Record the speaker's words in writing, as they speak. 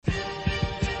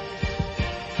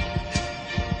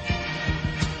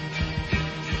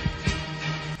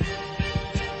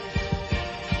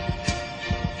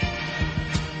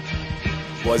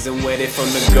Wasn't with it from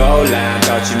the goal line,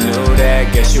 thought you knew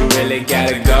that. Guess you really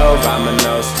gotta go,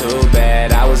 Vamonos, too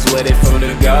bad. I was with it from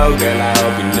the go, girl, I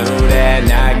hope you knew that.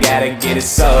 Now I gotta get it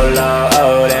solo,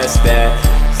 oh, that's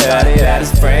that. Started out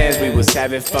as friends, we was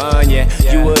having fun, yeah.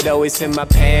 You would always in my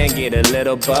pan, get a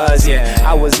little buzz, yeah.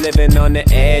 I was living on the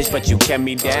edge, but you kept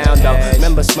me down, though.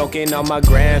 Remember smoking on my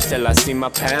grams till I see my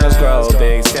pounds grow.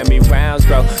 Big send me rounds,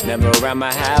 bro. Never around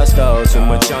my house, though. Too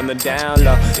much on the down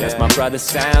low. That's my brother's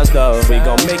sounds, though. We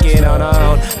gon' make it on our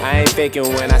own. I ain't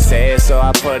faking when I say it, so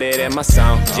I put it in my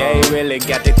song. Jay really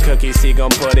got the cookies, he gon'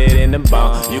 put it in the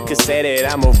bone. You could say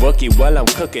that I'm a rookie while I'm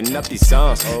cooking up these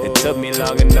songs. It took me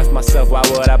long enough myself, why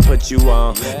would I put you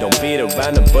on? Don't beat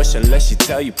around the bush unless she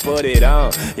tell you put it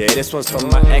on. Yeah, this one's from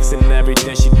my ex and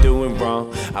everything she doing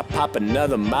wrong. I pop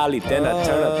another molly, then I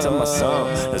turn up to my song.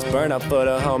 Let's burn up for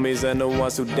the homies and the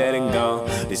ones who dead and gone.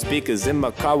 These speakers in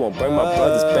my car won't bring my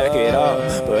brothers back at all,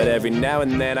 but every now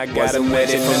and then I gotta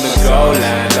mention from the goal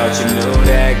line. Thought you knew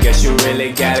that, guess you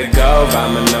really gotta go.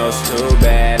 Vamonos, too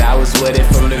bad. I was with it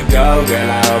from the go,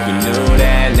 girl, I hope you knew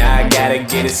that. Now I gotta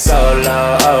get it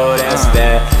solo, oh, that's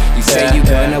that. You say you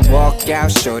gonna walk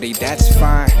out, shorty, that's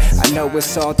fine. I know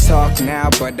it's all talk now,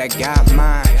 but I got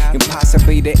mine.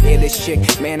 Impossibly the illest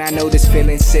chick, man, I know this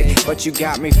feeling sick, but you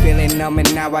got me feeling numb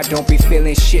and now I don't be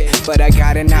feeling shit. But I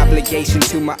got an obligation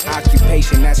to my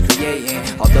occupation, that's creating.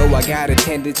 Although I got a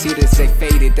tendency to say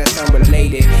faded, that's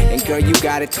unrelated. And girl, you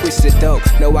got it twisted though.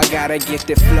 No, I gotta get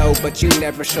the flow, but you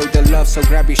never showed the love, so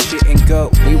grab your shit and go.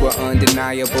 We were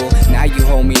undeniable, now you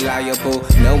hold me liable.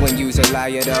 Knowing you's a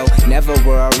liar though, never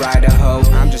were a rider hoe.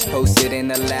 I'm just posted in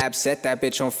the lab, set that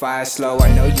bitch on fire slow.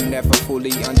 I know you never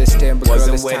fully understand, but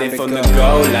girl, it's time to go. From the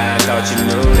goal line, thought you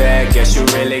knew that. Guess you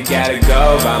really gotta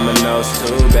go, Vamonos,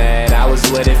 too bad. I was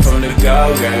with it from the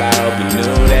go, girl, I hope you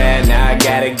knew that. Now I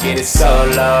gotta get it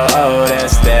solo, oh,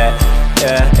 that's that,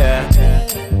 yeah, yeah.